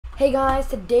Hey guys,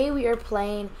 today we are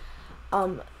playing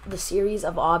the series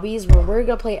of obbies where we're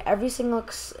gonna play every single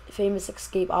famous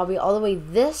escape obby all the way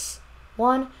this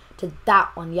one to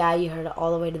that one. Yeah, you heard it,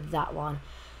 all the way to that one.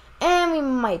 And we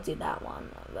might do that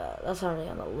one, but that's not really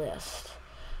on the list.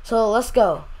 So let's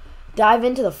go. Dive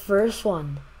into the first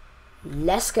one.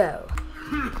 Let's go.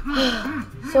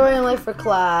 Sorry I'm late for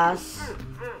class.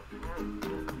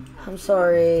 I'm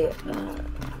sorry.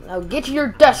 Now get to your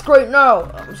desk right now.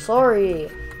 I'm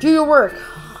sorry. Do your work.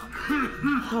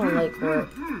 I don't like work.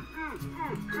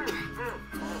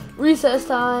 Recess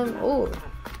time. Oh,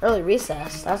 early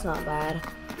recess. That's not bad.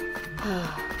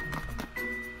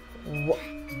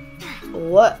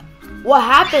 What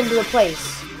happened to the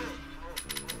place?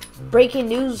 Breaking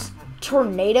news: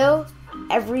 tornado.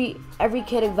 Every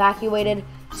kid evacuated.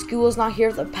 School's not here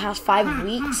for the past 5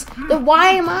 weeks. Then why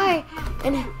am I?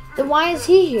 And then why is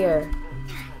he here?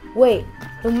 Wait.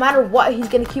 No matter what, he's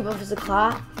gonna keep us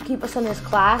in his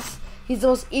class. He's the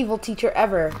most evil teacher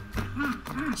ever.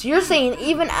 So you're saying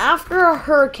even after a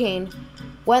hurricane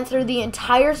went through the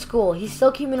entire school, he's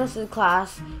still keeping us in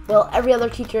class, while every other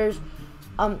teacher's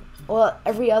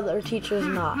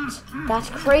not. That's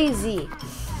crazy.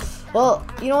 Well,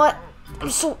 you know what?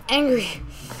 I'm so angry.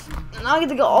 Now I get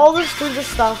to go all this through this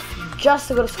stuff just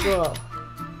to go to school.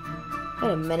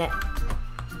 Wait a minute.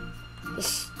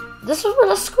 This is where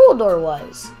the school door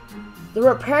was. They're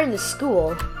repairing the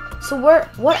school. So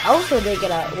what else would they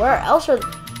get at?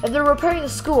 If they're repairing the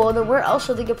school, then where else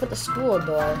are they gonna put the school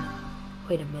door?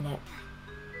 Wait a minute.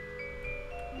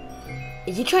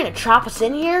 Is he trying to trap us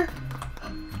in here?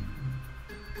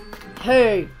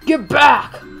 Hey, get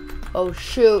back! Oh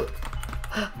shoot.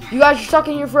 You guys are stuck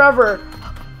in here forever.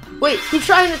 Wait, he's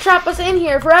trying to trap us in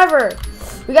here forever.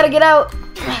 We gotta get out.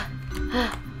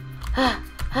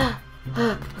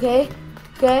 Okay.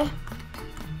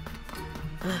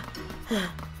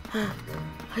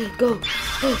 Okay, go.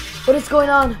 Oh, what is going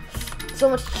on? So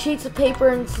much sheets of paper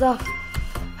and stuff.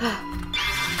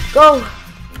 Go.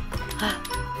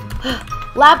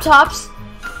 Laptops.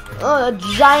 A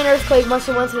giant earthquake must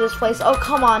have went through this place. Oh,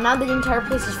 come on. Now the entire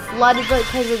place is flooded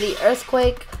because of the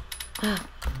earthquake.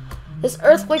 This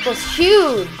earthquake was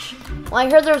huge. Well, I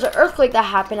heard there was an earthquake that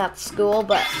happened at the school,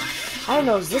 but I didn't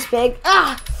know it was this big.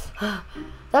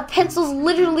 That pencil's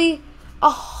literally a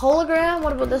hologram?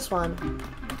 What about this one?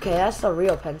 Okay, that's the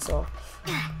real pencil.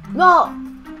 No!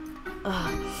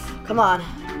 Come on.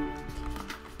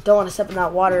 Don't want to step in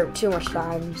that water too much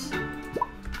times.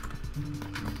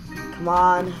 Come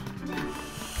on.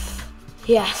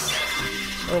 Yes.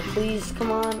 Oh, please,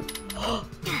 come on.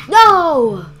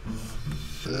 No!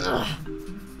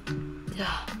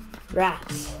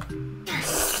 Rats.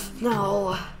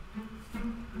 No.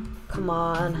 Come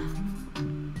on.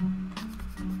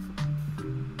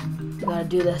 We gotta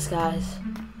do this, guys.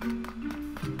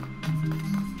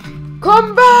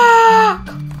 Come back!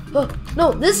 Oh,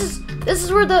 no, this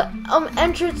is where the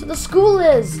entrance to the school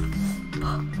is.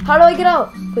 How do I get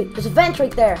out? Wait, there's a vent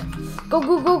right there. Go,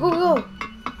 go, go, go, go.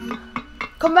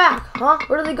 Come back, huh?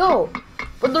 Where do they go?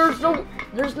 But there's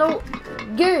no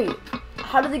Gary.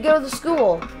 How did they go to the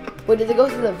school? Wait, did they go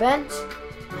through the vent?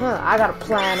 Huh, I got a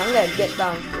plan. I'm gonna get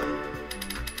them.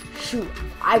 Shoot,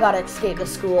 I gotta escape the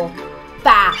school.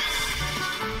 Fast.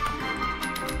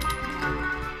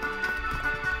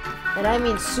 And I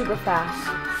mean super fast.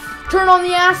 Turn on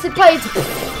the acid pipes.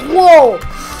 Whoa.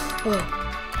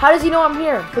 How does he know I'm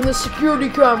here? From the security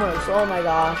cameras. Oh my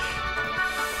gosh.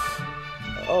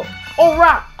 Oh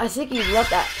right. I think he left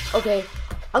that. Okay.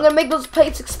 I'm gonna make those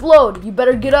pipes explode. You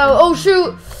better get out. Oh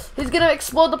shoot. He's gonna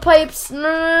explode the pipes.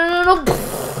 No.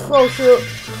 Oh shoot.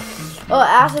 Oh,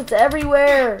 acid's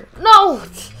everywhere. No.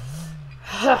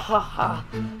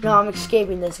 No, I'm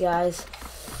escaping this, guys.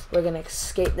 We're gonna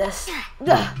escape this.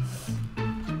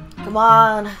 Come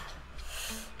on.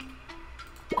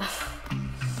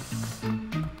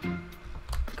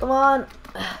 Come on.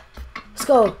 Let's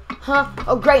go. Huh?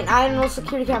 Oh, great. I have no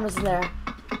security cameras in there.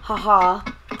 Haha.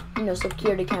 No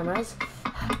security cameras.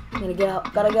 I'm gonna get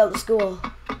out. Gotta get out of the school.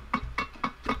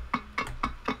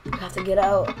 We have to get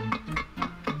out.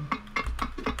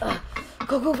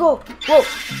 Go, go, go. Whoa.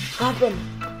 What happened?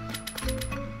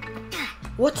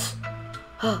 What?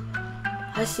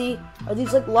 I see. Are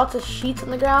these like lots of sheets on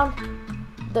the ground?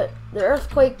 The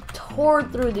earthquake tore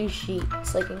through these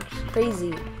sheets. Like, it's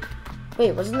crazy.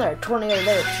 Wait, wasn't there a tornado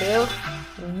there too?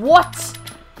 What?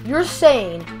 You're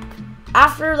saying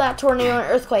after that tornado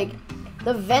and earthquake,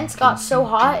 the vents got so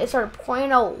hot it started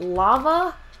pouring out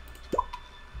lava?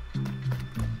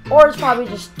 Or it's probably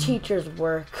just teachers'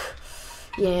 work.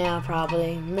 Yeah,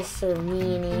 probably. Mr.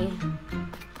 Meanie.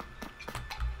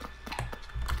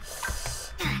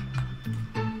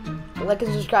 Like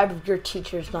and subscribe if your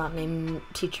teacher's not named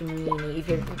Teacher Meanie. If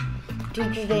your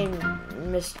teacher's named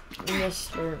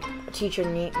Mr. Teacher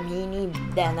Meanie,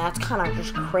 then that's kind of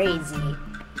just crazy.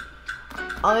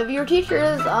 If your teacher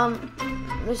is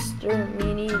Mr.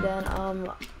 Meanie, then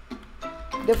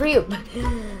good for you.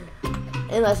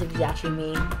 Unless it's actually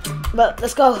mean. But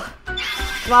let's go.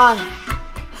 Come on.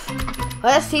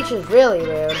 Well, this teacher's really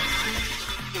rude.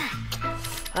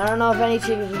 I don't know if any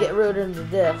teachers would get ruder than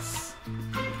this.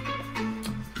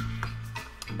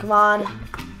 Come on.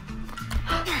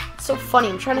 It's so funny.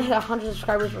 I'm trying to hit 100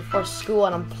 subscribers before school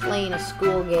and I'm playing a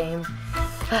school game.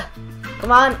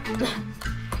 Come on.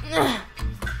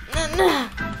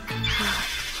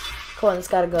 Come on, it's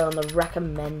gotta go on the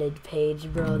recommended page,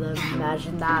 bro.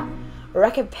 Imagine that. A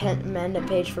recommended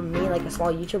page for me, like a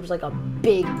small YouTuber, is like a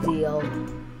big deal.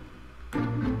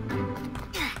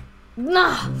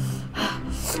 Nah.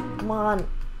 Come on.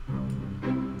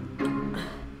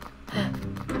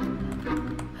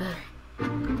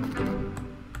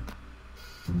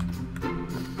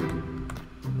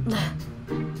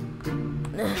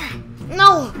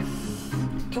 No!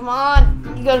 Come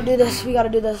on. You gotta do this. We gotta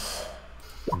do this.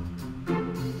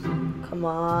 Come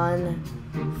on.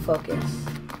 Focus.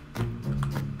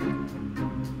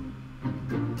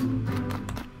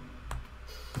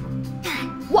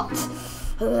 What?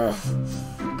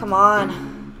 Come on.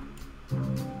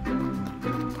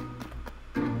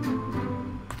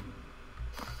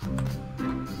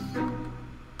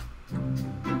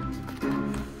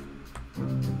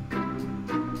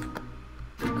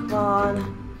 Come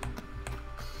on.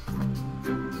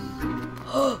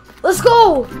 Let's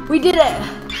go! We did it!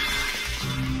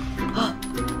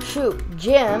 Shoot,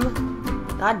 Jim.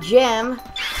 Not Jim.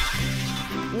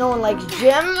 No one likes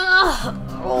Jim.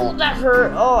 Oh, that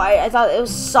hurt. Oh, I thought it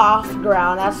was soft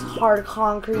ground. That's hard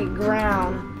concrete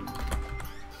ground.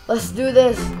 Let's do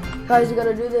this. Guys, we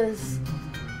gotta do this.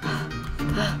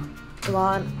 Come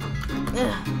on.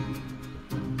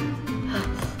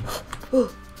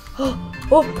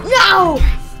 Oh, no!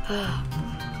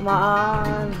 Come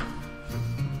on.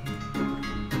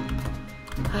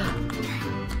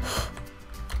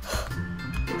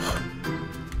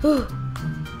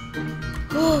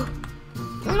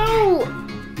 No!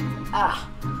 Ah,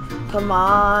 come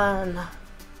on.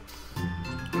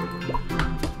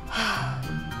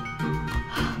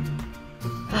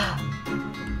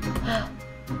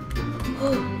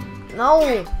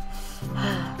 No!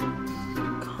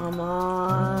 Come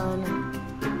on.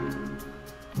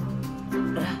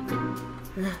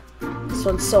 This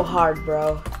one's so hard,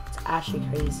 bro. It's actually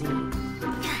crazy.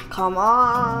 Come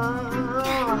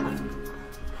on.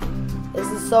 This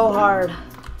is so hard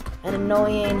and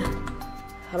annoying.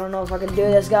 I don't know if I can do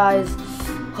this, guys.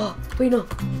 Oh, wait, no.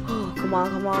 Oh, come on,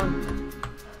 come on.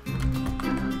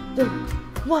 Dude,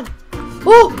 come on.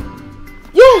 Oh!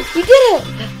 Yo, we did it!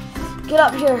 Get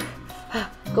up here.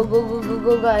 Go, go, go, go,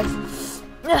 go, guys.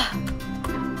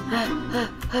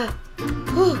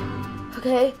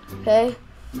 Okay, okay.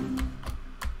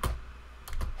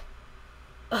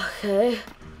 Okay.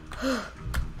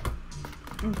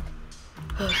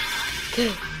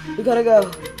 Okay, we gotta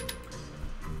go.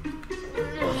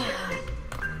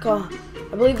 Come on.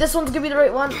 I believe this one's gonna be the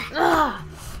right one. Ah,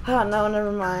 no,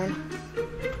 never mind.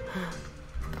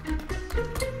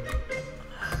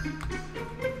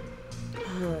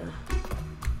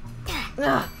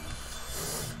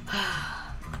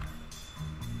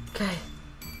 Okay,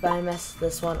 but I messed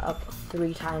this one up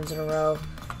 3 times in a row.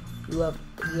 You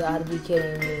gotta be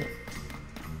kidding me.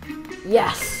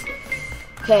 Yes.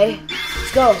 Okay,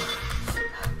 let's go.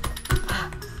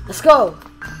 Let's go.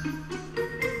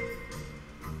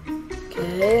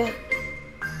 Okay.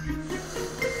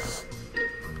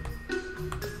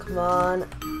 Come on.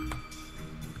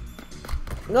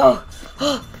 No.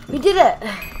 We did it.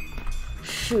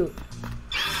 Shoot.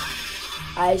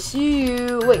 I see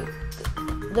you. Wait.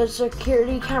 The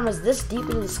security camera's this deep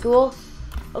into the school?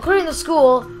 According to the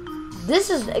school,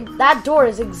 that door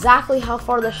is exactly how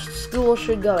far the school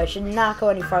should go. It should not go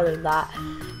any farther than that.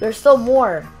 There's still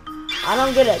more. I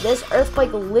don't get it. This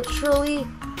earthquake literally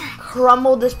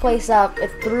crumbled this place up.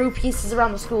 It threw pieces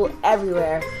around the school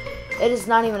everywhere. It is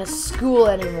not even a school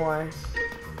anymore.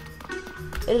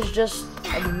 It is just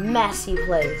a messy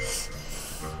place.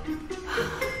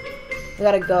 I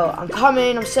gotta go. I'm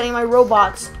coming. I'm sending my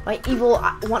robots. My evil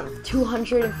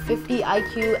 250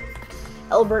 IQ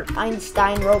Albert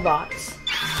Einstein robots.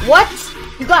 What?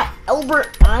 You got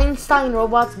Albert Einstein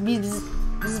robots?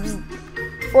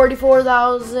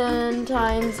 44,000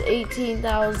 times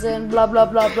 18,000, blah, blah,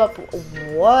 blah, blah.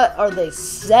 What are they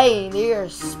saying? They are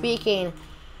speaking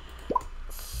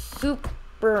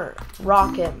super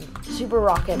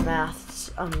rocket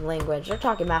math language. They're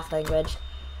talking math language.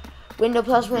 Window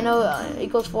plus window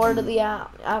equals 4 to the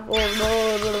apple.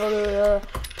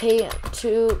 Paint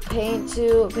 2,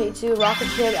 rocket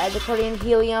ship, add the accordion,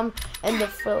 helium, and the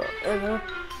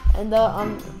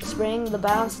spring. The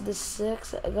balance of the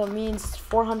 6 means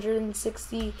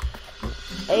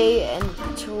 468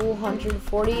 and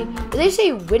 240. Did they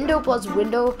say window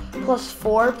plus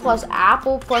 4 plus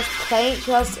apple plus paint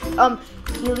plus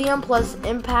helium plus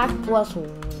impact plus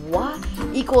what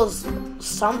equals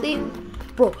something?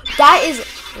 Bro, that is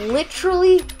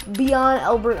literally beyond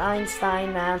Albert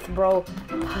Einstein math, bro.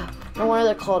 No wonder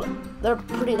they're called.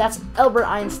 That's Albert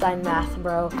Einstein math,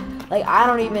 bro. Like I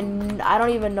don't even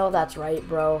know if that's right,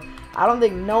 bro. I don't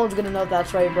think no one's gonna know if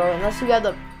that's right, bro. Unless you have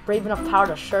the brave enough power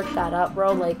to search that up,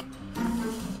 bro. Like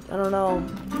I don't know.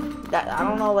 I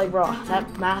don't know, like, bro. That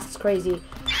math's crazy.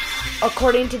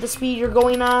 According to the speed you're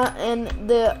going at and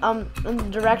the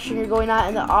direction you're going at,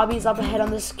 and the obbies up ahead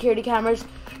on the security cameras.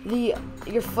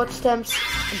 Your footsteps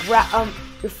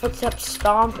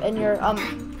stomp and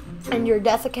your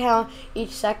death account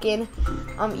each second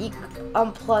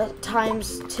plus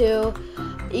times 2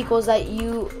 equals that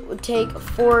you would take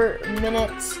 4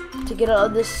 minutes to get out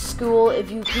of this school if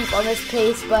you keep on this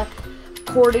pace. But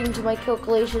according to my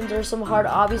calculations, there's some hard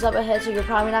obbies up ahead, so you're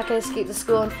probably not going to escape the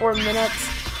school in 4 minutes,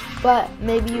 but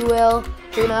maybe you will.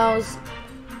 Who knows?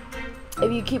 If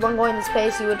you keep on going this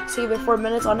pace, you would escape in 4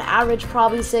 minutes. On average,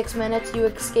 probably 6 minutes, you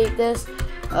escape this.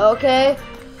 Okay.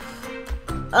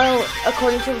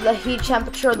 According to the heat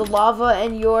temperature of the lava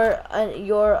and your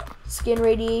skin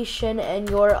radiation and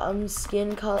your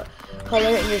skin color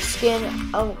and your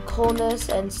skin coolness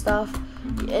and stuff,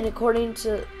 and according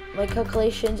to my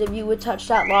calculations, if you would touch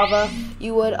that lava,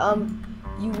 you would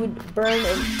burn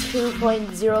in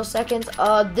 2.0 seconds.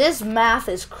 This math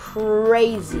is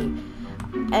crazy.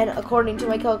 And according to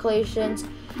my calculations,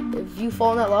 if you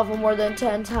fall in that lava more than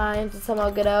 10 times and somehow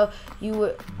get out,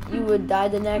 you would die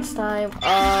the next time.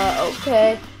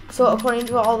 Okay. So according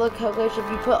to all the calculations,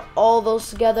 if you put all those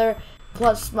together,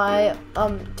 plus my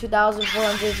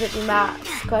 2,450 math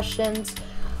questions,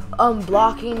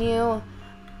 blocking you,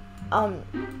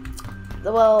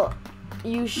 well,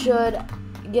 you should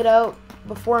get out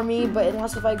before me. But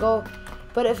if I go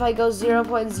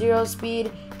 0.0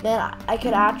 speed, then I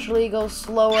could actually go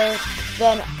slower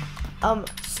than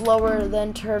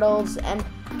turtles, and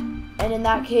in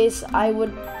that case I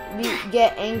would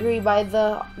get angry by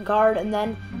the guard, and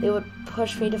then they would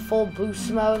push me to full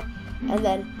boost mode, and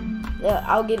then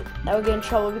I'll get in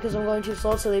trouble because I'm going too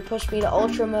slow, so they push me to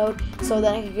ultra mode, so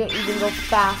then I could even go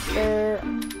faster.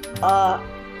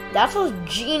 That's a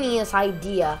genius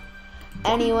idea.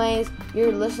 Anyways,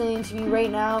 you're listening to me right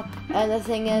now, and the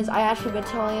thing is, I actually been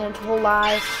telling a total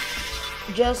lie.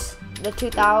 Just the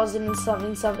 2,000 and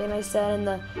something I said,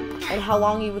 and how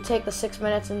long you would take the 6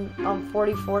 minutes and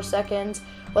 44 seconds.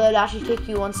 Well, it'd actually take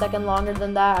you 1 second longer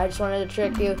than that. I just wanted to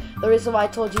trick you. The reason why I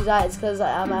told you that is because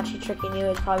I'm actually tricking you.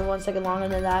 It's probably 1 second longer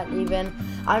than that even.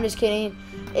 I'm just kidding.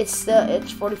 It's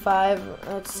 45.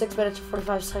 It's 6 minutes and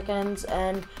 45 seconds,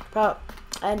 and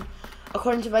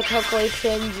according to my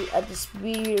calculations, at the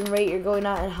speed and rate you're going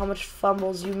at and how much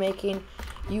fumbles you're making,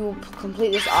 you will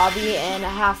complete this obby in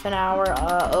half an hour.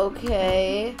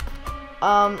 Okay.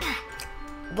 The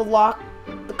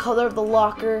color of the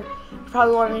locker. You're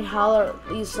probably wondering how are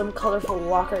these some colorful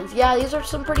lockers. Yeah, these are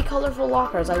some pretty colorful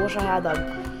lockers. I wish I had them.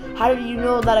 How did you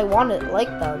know that I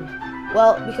like them?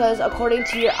 Well, because according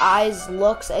to your eyes,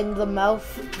 looks, and the mouth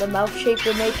shape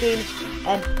you're making,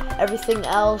 and everything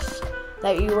else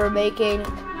that you were making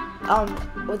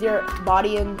with your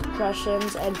body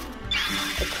impressions, and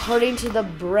according to the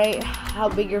brain, how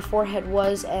big your forehead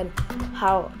was and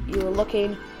how you were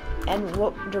looking and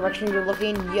what direction you were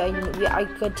looking, I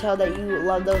could tell that you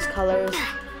love those colors.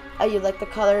 You like the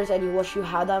colors, and you wish you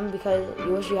had them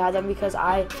because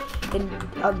I can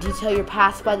detail your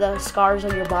past by the scars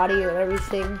on your body and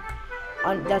everything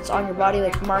that's on your body,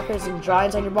 like markers and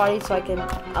drawings on your body, so I can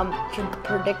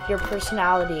predict your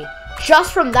personality.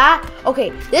 Just from that,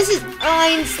 okay, this is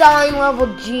Einstein level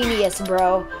genius,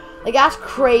 bro. Like, that's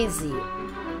crazy.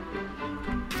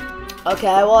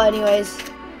 Okay, well, anyways,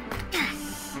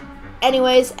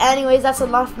 that's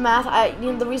enough math.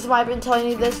 The reason why I've been telling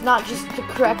you this, not just to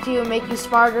correct you and make you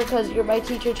smarter, because my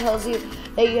teacher tells you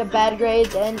that you have bad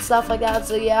grades and stuff like that.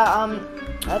 So yeah,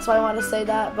 that's why I want to say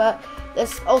that. But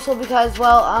it's also because,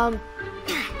 well,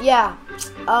 yeah,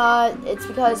 it's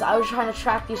because I was trying to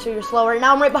track you so you're slower.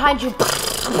 Now I'm right behind you.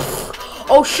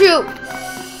 Oh shoot!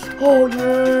 Oh no!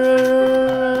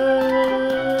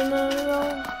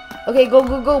 Okay, go!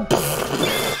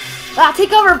 Ah, take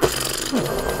cover!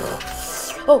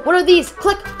 Oh, what are these?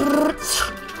 Click.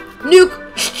 Nuke.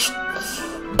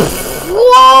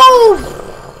 Whoa!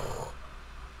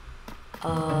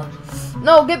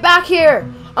 No, get back here.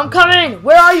 I'm coming.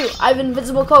 Where are you? I have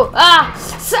invisible coat.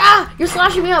 You're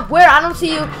slashing me up. Where? I don't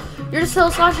see you. You're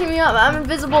still slashing me up. I'm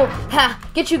invisible. Ha!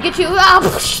 Get you.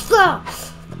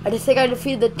 I just think I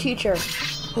defeated the teacher.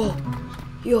 Oh,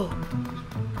 yo.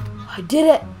 I did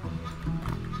it.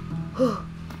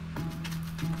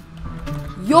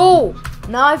 Yo.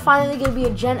 Now I finally get to be a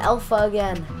Gen Alpha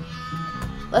again.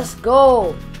 Let's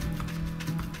go.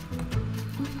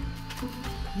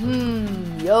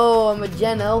 Yo, I'm a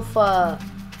Gen Alpha.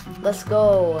 Let's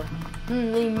go.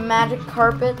 The magic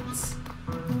carpets.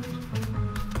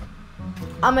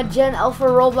 I'm a Gen Alpha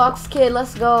Roblox kid.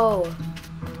 Let's go.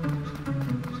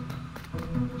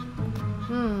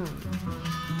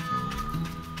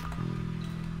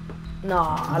 No,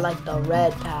 I like the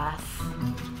red path.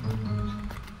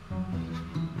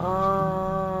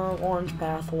 Orange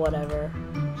path, whatever.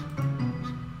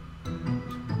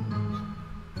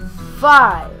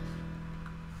 5.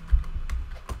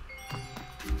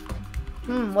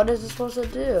 What is this supposed to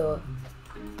do?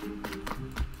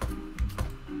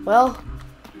 Well,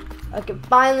 I can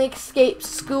finally escape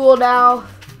school now.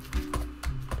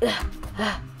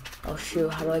 Oh shoot,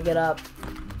 how do I get up?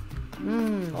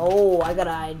 Oh, I got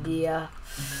an idea.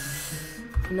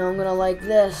 No, I'm gonna like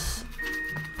this.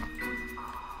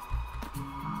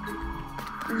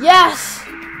 Yes!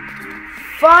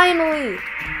 Finally!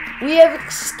 We have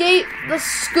escaped the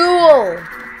school!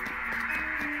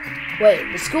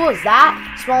 Wait, the school is that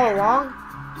small and long?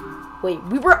 Wait,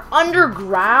 we were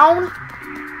underground?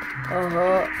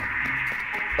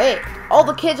 Wait, all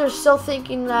the kids are still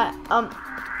thinking that,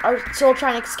 are still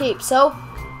trying to escape, so...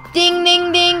 Ding,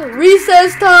 ding, ding!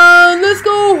 Recess time! Let's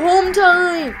go! Home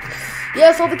time!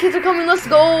 Yes, all the kids are coming, let's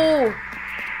go!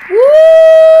 Woo!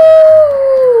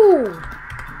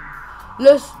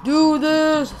 Let's do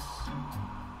this!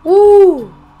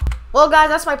 Woo! Well, guys,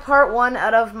 that's my part 1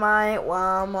 out of my,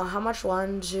 how much?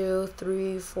 1, 2,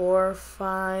 3, 4,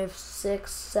 5,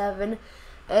 6, 7,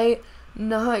 8,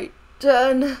 9,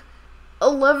 10,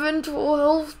 11,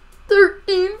 12,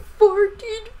 13,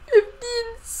 14,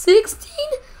 15, 16,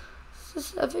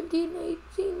 17,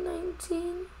 18,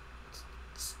 19,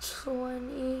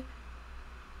 20,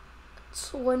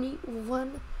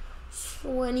 21,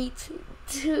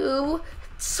 22,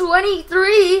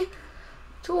 23,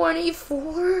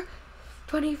 24,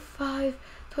 25,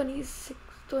 26,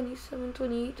 27,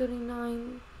 28,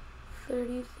 29,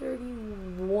 30,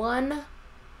 31.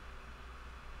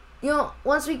 You know,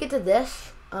 once we get to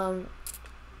this,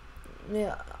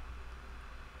 yeah.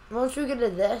 Once we get to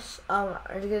this, we're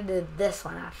gonna do this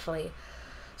one actually.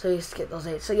 So you skip those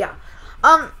 8. So yeah.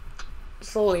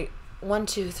 So wait. 1,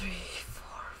 2, 3, 4,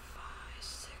 5,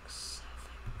 6,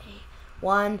 7, 8.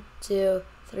 1, 2,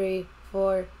 3,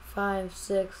 4, 5,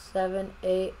 6, 7,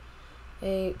 8,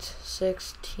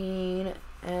 16,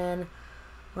 and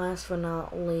last but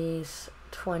not least,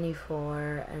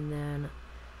 24, and then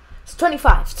it's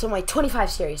 25. So my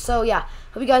 25 series. So yeah,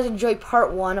 hope you guys enjoyed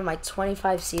part 1 of my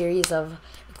 25 series of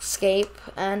Escape,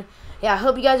 and yeah, I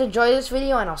hope you guys enjoyed this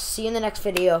video, and I'll see you in the next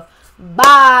video.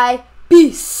 Bye,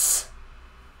 peace.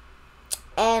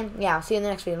 And yeah, I'll see you in the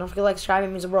next video. Don't forget to like, subscribe, it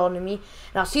means the world to me.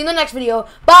 And I'll see you in the next video.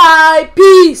 Bye,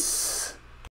 peace.